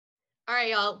All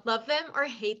right, y'all. Love them or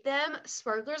hate them,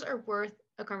 sparklers are worth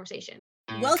a conversation.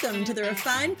 Welcome to the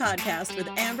Refined Podcast with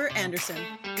Amber Anderson,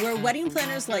 where wedding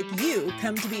planners like you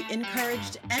come to be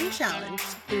encouraged and challenged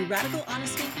through radical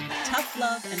honesty, tough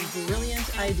love, and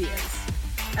brilliant ideas.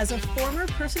 As a former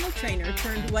personal trainer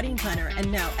turned wedding planner and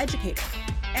now educator,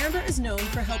 Amber is known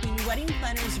for helping wedding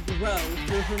planners grow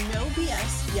through her no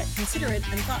BS yet considerate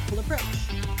and thoughtful approach.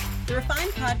 The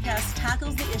Refined Podcast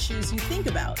tackles the issues you think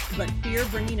about but fear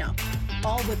bringing up,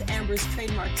 all with Amber's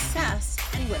trademark sass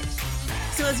and wit.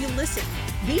 So as you listen,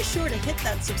 be sure to hit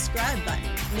that subscribe button,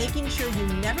 making sure you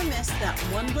never miss that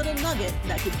one little nugget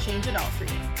that could change it all for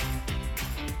you.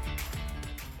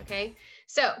 Okay,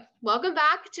 so welcome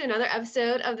back to another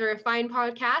episode of the Refined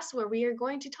Podcast, where we are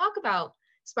going to talk about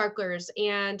sparklers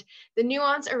and the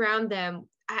nuance around them.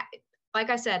 Like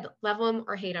I said, love them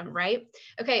or hate them, right?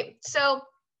 Okay, so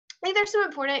I think there's some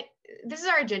important, this is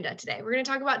our agenda today. We're going to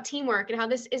talk about teamwork and how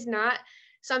this is not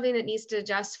something that needs to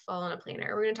just fall on a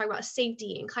planner. We're going to talk about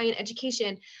safety and client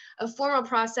education, a formal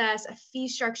process, a fee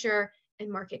structure,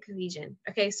 and market cohesion.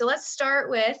 Okay, so let's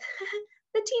start with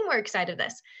the teamwork side of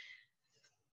this.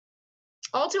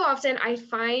 All too often, I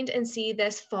find and see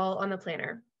this fall on the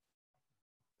planner.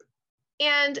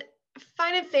 And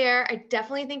fine and fair, I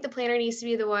definitely think the planner needs to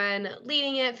be the one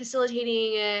leading it,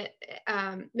 facilitating it,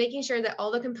 making sure that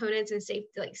all the components and safety,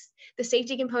 like the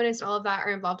safety components and all of that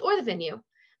are involved, or the venue,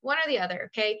 one or the other,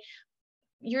 okay?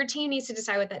 Your team needs to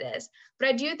decide what that is. But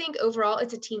I do think overall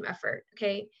it's a team effort,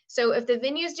 okay? So if the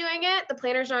venue's doing it, the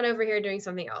planner's not over here doing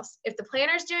something else. If the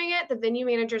planner's doing it, the venue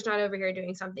manager's not over here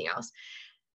doing something else.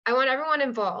 I want everyone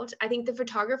involved. I think the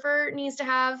photographer needs to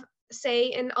have say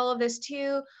in all of this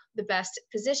too, the best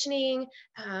positioning,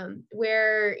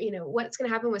 where, what's going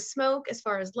to happen with smoke as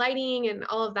far as lighting and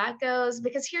all of that goes.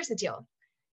 Because here's the deal.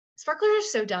 Sparklers are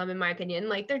so dumb, in my opinion.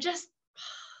 Like, they're just,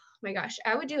 oh my gosh,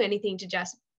 I would do anything to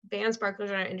just ban sparklers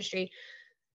in our industry.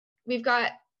 We've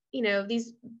got,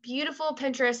 these beautiful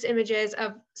Pinterest images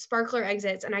of sparkler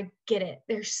exits, and I get it.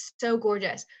 They're so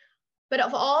gorgeous. But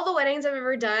of all the weddings I've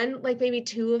ever done, like maybe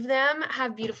 2 of them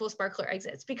have beautiful sparkler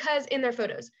exits because in their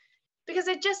photos. Because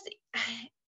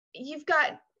you've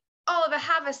got all of a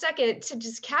half a second to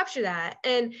just capture that.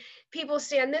 And people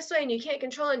stand this way and you can't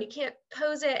control it and you can't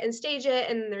pose it and stage it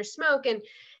and there's smoke and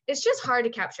it's just hard to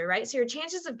capture, right? So your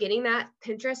chances of getting that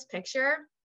Pinterest picture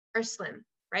are slim,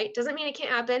 right? Doesn't mean it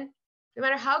can't happen. No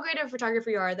matter how great of a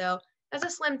photographer you are though, that's a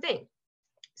slim thing.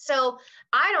 So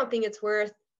I don't think it's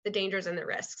worth the dangers and the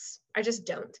risks. I just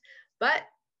don't. But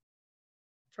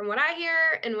from what I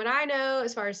hear and what I know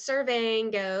as far as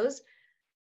surveying goes,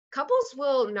 couples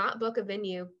will not book a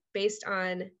venue based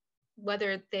on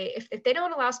whether if they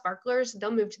don't allow sparklers,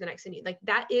 they'll move to the next venue. Like,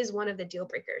 that is one of the deal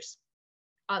breakers,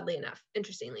 oddly enough,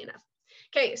 interestingly enough.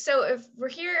 Okay, so if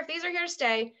these are here to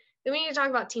stay, then we need to talk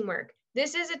about teamwork.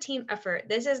 This is a team effort.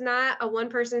 This is not a one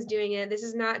person's doing it. This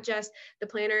is not just the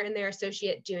planner and their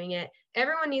associate doing it.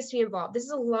 Everyone needs to be involved. This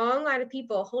is a long line of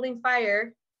people holding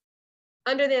fire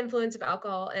under the influence of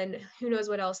alcohol and who knows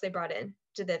what else they brought in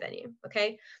to the venue,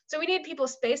 okay? So we need people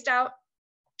spaced out.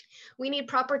 We need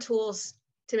proper tools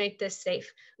to make this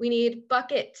safe. We need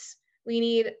buckets. We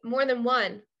need more than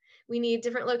one. We need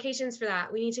different locations for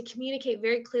that. We need to communicate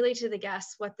very clearly to the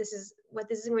guests what this is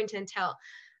going to entail.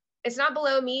 It's not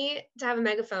below me to have a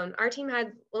megaphone. Our team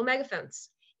had little megaphones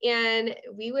and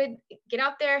we would get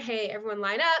out there, hey, everyone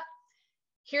line up.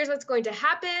 Here's what's going to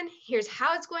happen. Here's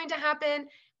how it's going to happen.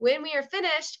 When we are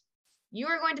finished, you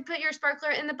are going to put your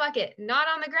sparkler in the bucket, not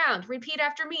on the ground. Repeat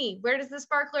after me. Where does the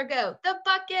sparkler go? The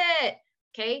bucket,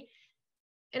 okay?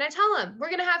 And I tell them, we're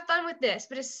gonna have fun with this,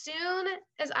 but as soon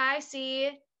as I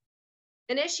see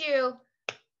an issue,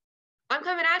 I'm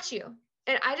coming at you.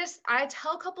 And I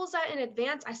tell couples that in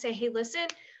advance. I say, hey, listen,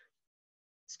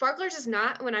 sparklers is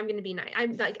not when I'm gonna be nice.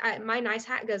 My nice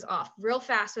hat goes off real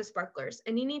fast with sparklers.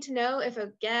 And you need to know if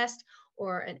a guest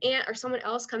or an aunt or someone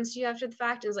else comes to you after the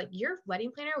fact and is like, your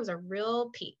wedding planner was a real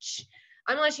peach.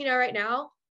 I'm gonna let you know right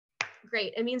now,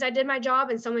 great. It means I did my job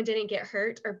and someone didn't get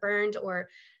hurt or burned or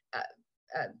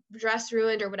dress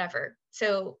ruined or whatever.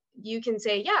 So you can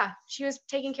say, yeah, she was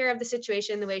taking care of the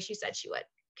situation the way she said she would,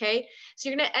 okay? So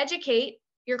you're gonna educate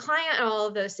your client on all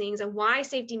of those things and why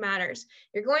safety matters.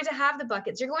 You're going to have the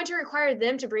buckets. You're going to require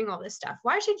them to bring all this stuff.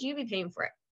 Why should you be paying for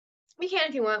it? You can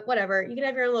if you want, whatever. You can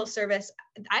have your own little service.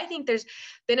 I think there's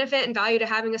benefit and value to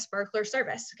having a sparkler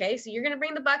service, okay? So you're gonna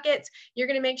bring the buckets. You're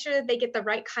gonna make sure that they get the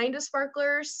right kind of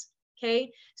sparklers,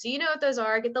 okay? So you know what those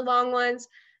are. Get the long ones.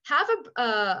 Have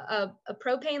a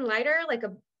propane lighter, like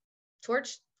a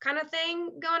torch kind of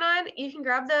thing going on. You can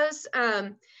grab those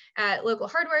at local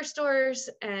hardware stores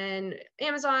and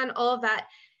Amazon, all of that.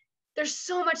 they're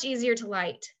so much easier to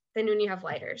light than when you have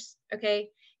lighters, okay?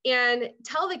 And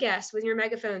tell the guests with your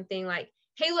megaphone thing, like,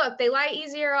 hey, look, they light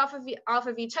easier off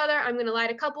of each other. I'm going to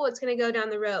light a couple. It's going to go down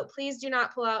the road. Please do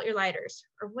not pull out your lighters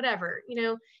or whatever. You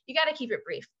know, you got to keep it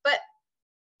brief. But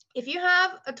if you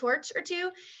have a torch or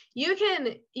two, you can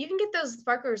get those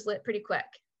sparklers lit pretty quick.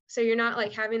 So you're not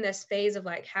like having this phase of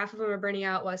like half of them are burning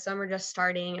out while some are just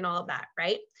starting and all of that,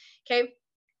 right? Okay.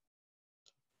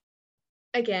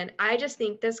 Again, I just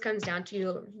think this comes down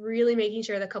to really making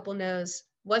sure the couple knows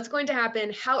what's going to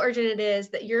happen, how urgent it is,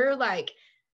 that you're like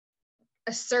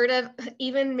assertive,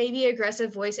 even maybe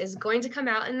aggressive voice is going to come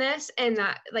out in this, and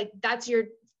that like that's your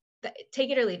take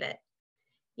it or leave it.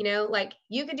 You know, like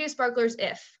you could do sparklers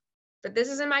if, but this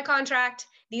is in my contract.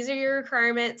 These are your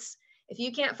requirements. If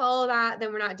you can't follow that,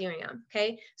 then we're not doing them.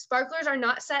 Okay. Sparklers are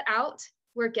not set out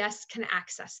where guests can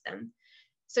access them.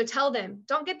 So tell them,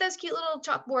 don't get those cute little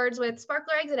chalkboards with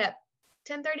sparkler exit at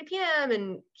 10:30 p.m.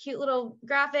 and cute little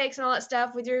graphics and all that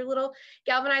stuff with your little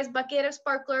galvanized bucket of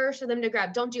sparklers for them to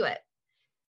grab. Don't do it.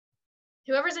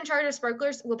 Whoever's in charge of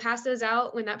sparklers will pass those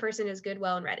out when that person is good,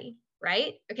 well, and ready,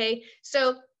 right? Okay.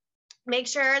 So make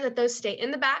sure that those stay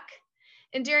in the back.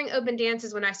 And during open dance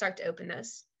is when I start to open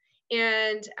those.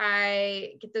 And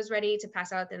I get those ready to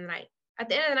pass out at the end of the night. At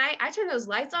the end of the night, I turn those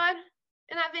lights on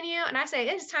in that venue and I say,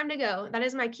 it's time to go. That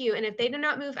is my cue. And if they do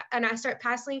not move and I start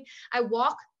passing, I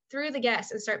walk through the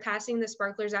guests and start passing the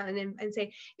sparklers out and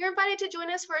say, you're invited to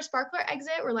join us for a sparkler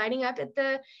exit. We're lighting up at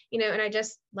the, you know, and I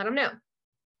just let them know.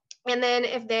 And then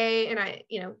if they, and I,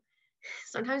 you know,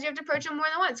 sometimes you have to approach them more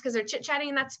than once because they're chit-chatting,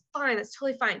 and that's fine. That's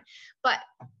totally fine. But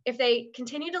if they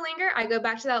continue to linger, I go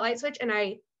back to that light switch and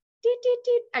I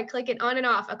click it on and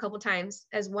off a couple times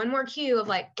as one more cue of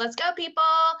like, let's go, people.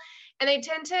 And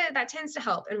that tends to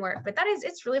help and work. But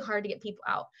it's really hard to get people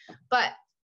out. But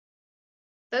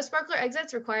those sparkler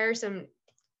exits require some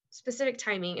specific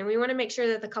timing, and we want to make sure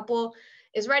that the couple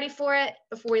is ready for it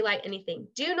before we light anything.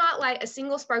 Do not light a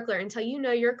single sparkler until you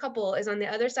know your couple is on the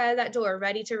other side of that door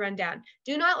ready to run down.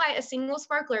 Do not light a single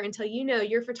sparkler until you know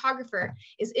your photographer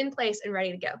is in place and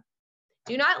ready to go.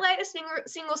 Do not light a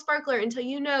single sparkler until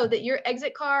you know that your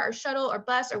exit car or shuttle or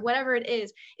bus or whatever it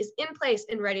is in place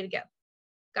and ready to go.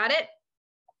 Got it?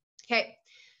 Okay.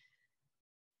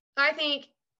 I think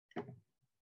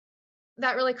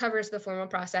that really covers the formal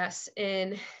process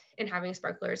in having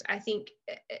sparklers. I think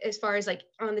as far as like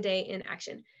on the day in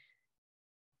action.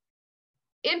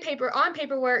 On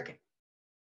paperwork,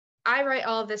 I write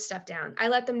all of this stuff down. I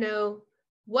let them know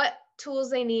what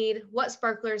tools they need, what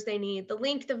sparklers they need, the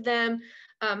length of them,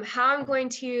 how I'm going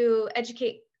to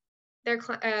educate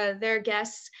their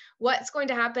guests, what's going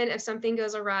to happen if something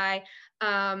goes awry.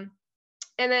 And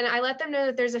then I let them know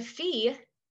that there's a fee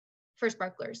for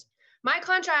sparklers. My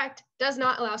contract does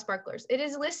not allow sparklers. It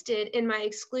is listed in my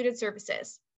excluded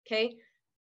services, okay?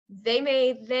 They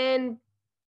may then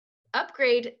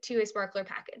upgrade to a sparkler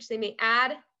package. They may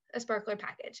add a sparkler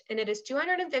package, and it is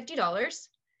 $250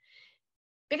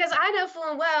 because I know full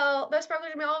and well those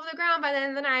sparklers are going to be all over the ground by the end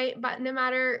of the night, but no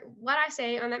matter what I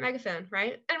say on that megaphone,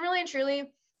 right? And really and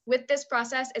truly, with this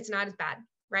process, it's not as bad,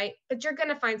 right? But you're going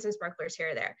to find some sparklers here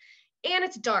or there. And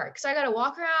it's dark. So I got to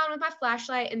walk around with my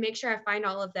flashlight and make sure I find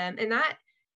all of them. And I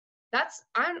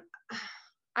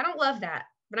don't love that,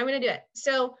 but I'm going to do it.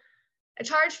 So I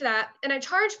charge for that. And I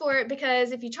charge for it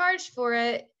because if you charge for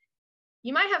it,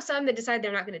 you might have some that decide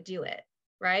they're not going to do it,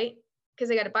 right? Because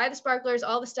they got to buy the sparklers,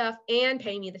 all the stuff, and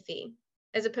pay me the fee,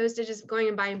 as opposed to just going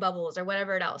and buying bubbles or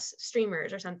whatever else,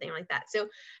 streamers or something like that. So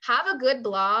have a good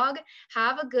blog,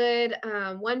 have a good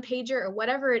one pager or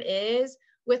whatever it is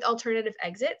with alternative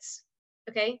exits.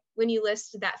 Okay, when you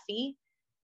list that fee,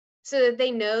 so that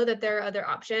they know that there are other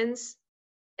options,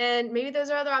 and maybe those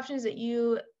are other options that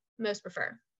you most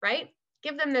prefer, right?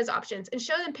 Give them those options and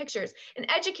show them pictures and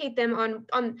educate them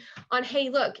on hey,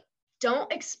 look,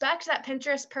 don't expect that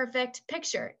Pinterest perfect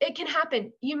picture. It can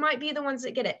happen. You might be the ones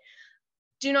that get it.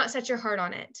 Do not set your heart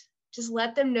on it. Just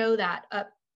let them know that up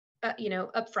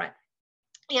front,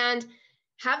 and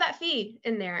have that fee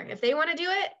in there. If they want to do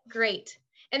it, great.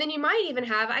 And then you might even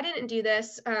have, I didn't do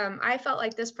this. I felt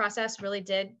like this process really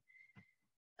did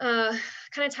kind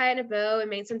of tie in a bow and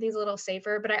made some things a little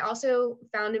safer. But I also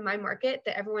found in my market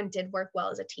that everyone did work well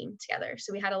as a team together.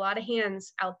 So we had a lot of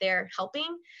hands out there helping.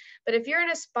 But if you're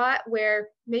in a spot where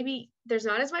maybe there's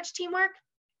not as much teamwork,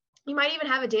 you might even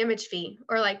have a damage fee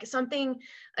or like something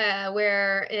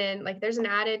where there's an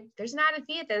added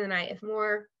fee at the end of the night if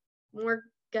more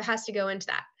has to go into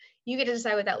that. You get to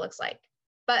decide what that looks like.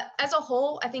 But as a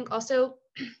whole, I think also,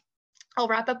 I'll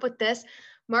wrap up with this,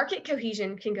 market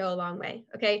cohesion can go a long way,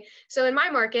 okay? So in my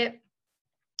market,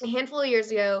 a handful of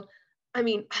years ago, I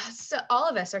mean, so all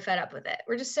of us are fed up with it.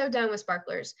 We're just so done with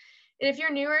sparklers. And if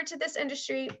you're newer to this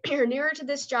industry, you're newer to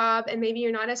this job, and maybe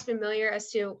you're not as familiar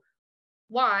as to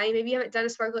why, maybe you haven't done a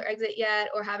sparkler exit yet,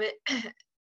 or haven't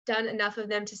done enough of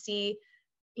them to see,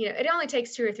 it only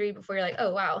takes 2 or 3 before you're like,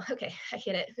 oh, wow, okay, I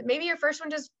get it. But maybe your first one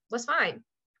just was fine.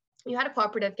 You had a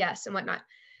cooperative guest and whatnot.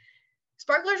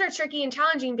 Sparklers are tricky and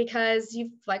challenging because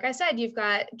like I said, you've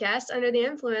got guests under the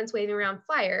influence waving around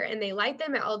fire, and they light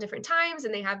them at all different times,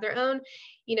 and they have their own,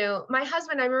 my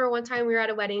husband, I remember one time we were at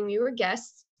a wedding, we were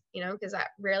guests, because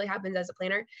that rarely happens as a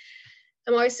planner.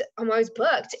 I'm always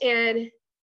booked, and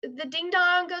the ding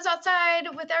dong goes outside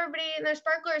with everybody and their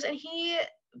sparklers, and he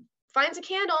finds a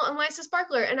candle and lights a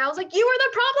sparkler. And I was like, you are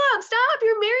the problem. Stop.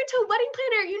 You're married to a wedding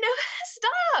planner.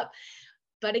 Stop.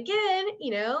 But again,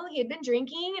 he had been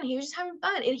drinking and he was just having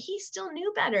fun, and he still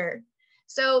knew better.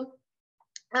 So,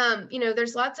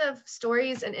 there's lots of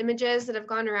stories and images that have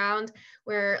gone around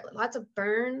where lots of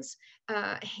burns,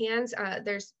 hands,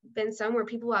 there's been some where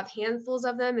people have handfuls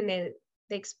of them and they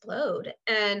explode.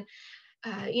 And,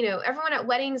 everyone at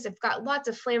weddings have got lots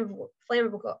of flammable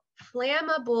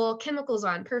chemicals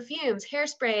on, perfumes,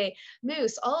 hairspray,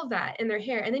 mousse, all of that in their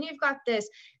hair. And then you've got this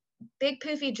big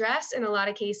poofy dress in a lot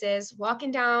of cases, walking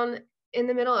down in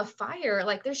the middle of fire.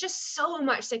 Like, there's just so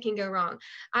much that can go wrong.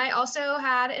 I also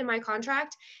had in my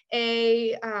contract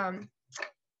if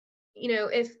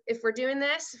we're doing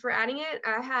this, if we're adding it,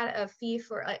 I had a fee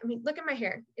for, look at my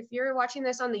hair. If you're watching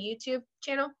this on the YouTube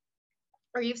channel,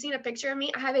 or you've seen a picture of me,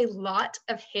 I have a lot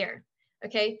of hair,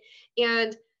 okay?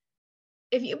 And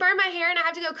if you burn my hair and I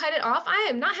have to go cut it off, I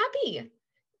am not happy.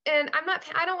 And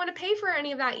I don't want to pay for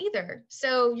any of that either.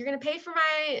 So you're going to pay for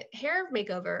my hair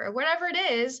makeover or whatever it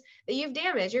is that you've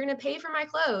damaged. You're going to pay for my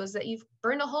clothes that you've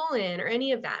burned a hole in, or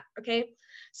any of that, okay?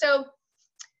 So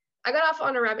I got off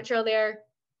on a rabbit trail there.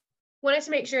 Wanted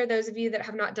to make sure those of you that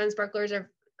have not done sparklers or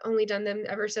only done them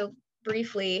ever so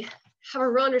briefly have a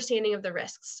real understanding of the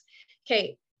risks.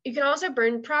 Okay, you can also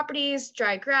burn properties.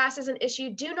 Dry grass is an issue.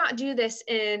 Do not do this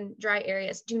in dry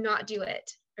areas. Do not do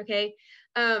it, okay?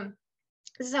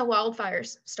 This is how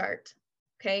wildfires start,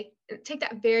 okay? And take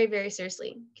that very, very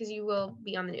seriously, because you will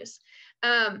be on the news.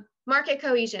 Market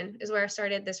cohesion is where I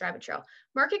started this rabbit trail.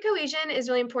 Market cohesion is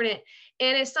really important.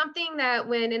 And it's something that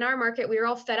when in our market, we were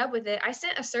all fed up with it. I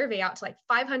sent a survey out to like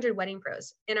 500 wedding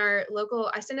pros in our local.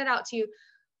 I sent it out to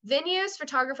venues,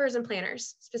 photographers, and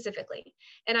planners specifically.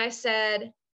 And I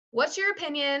said, what's your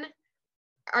opinion?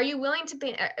 Are you willing to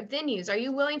ban venues? Are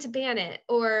you willing to ban it?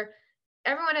 Or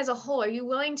everyone as a whole, are you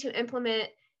willing to implement,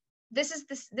 this is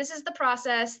the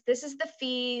process, this is the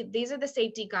fee, these are the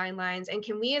safety guidelines, and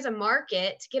can we as a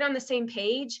market get on the same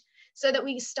page so that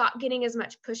we stop getting as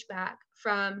much pushback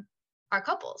from our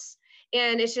couples?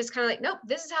 And it's just kind of like, nope,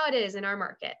 this is how it is in our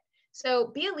market. So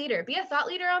be a leader, be a thought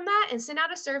leader on that, and send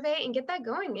out a survey and get that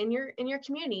going in your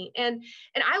community. And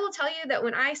I will tell you that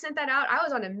when I sent that out, I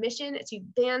was on a mission to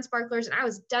ban sparklers, and I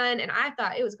was done, and I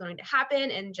thought it was going to happen,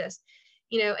 and just,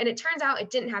 and it turns out it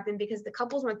didn't happen because the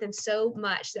couples want them so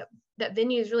much that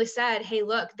venues really said, hey,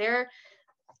 look, they're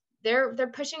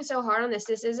pushing so hard on this.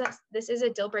 This is a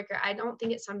deal breaker. I don't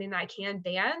think it's something that I can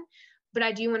ban, but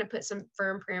I do want to put some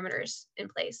firm parameters in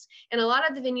place. And a lot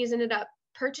of the venues ended up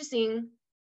purchasing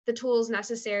the tools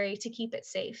necessary to keep it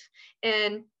safe.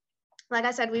 And like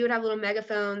I said, we would have little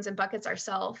megaphones and buckets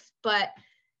ourselves, but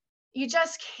you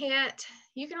just can't,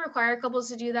 you can require couples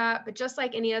to do that, but just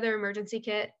like any other emergency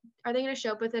kit, are they going to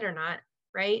show up with it or not,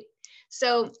 right?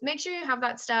 So make sure you have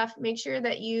that stuff. Make sure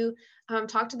that you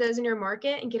talk to those in your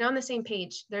market and get on the same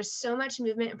page. There's so much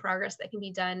movement and progress that can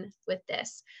be done with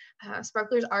this.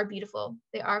 Sparklers are beautiful.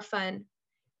 They are fun,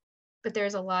 but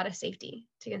there's a lot of safety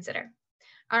to consider.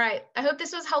 All right, I hope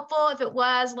this was helpful. If it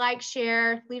was, like,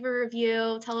 share, leave a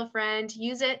review, tell a friend,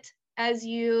 use it as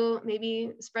you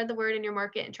maybe spread the word in your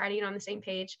market and try to get on the same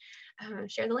page.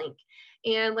 Share the link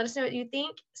and let us know what you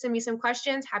think. Send me some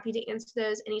questions. Happy to answer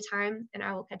those anytime, and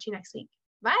I will catch you next week.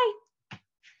 Bye.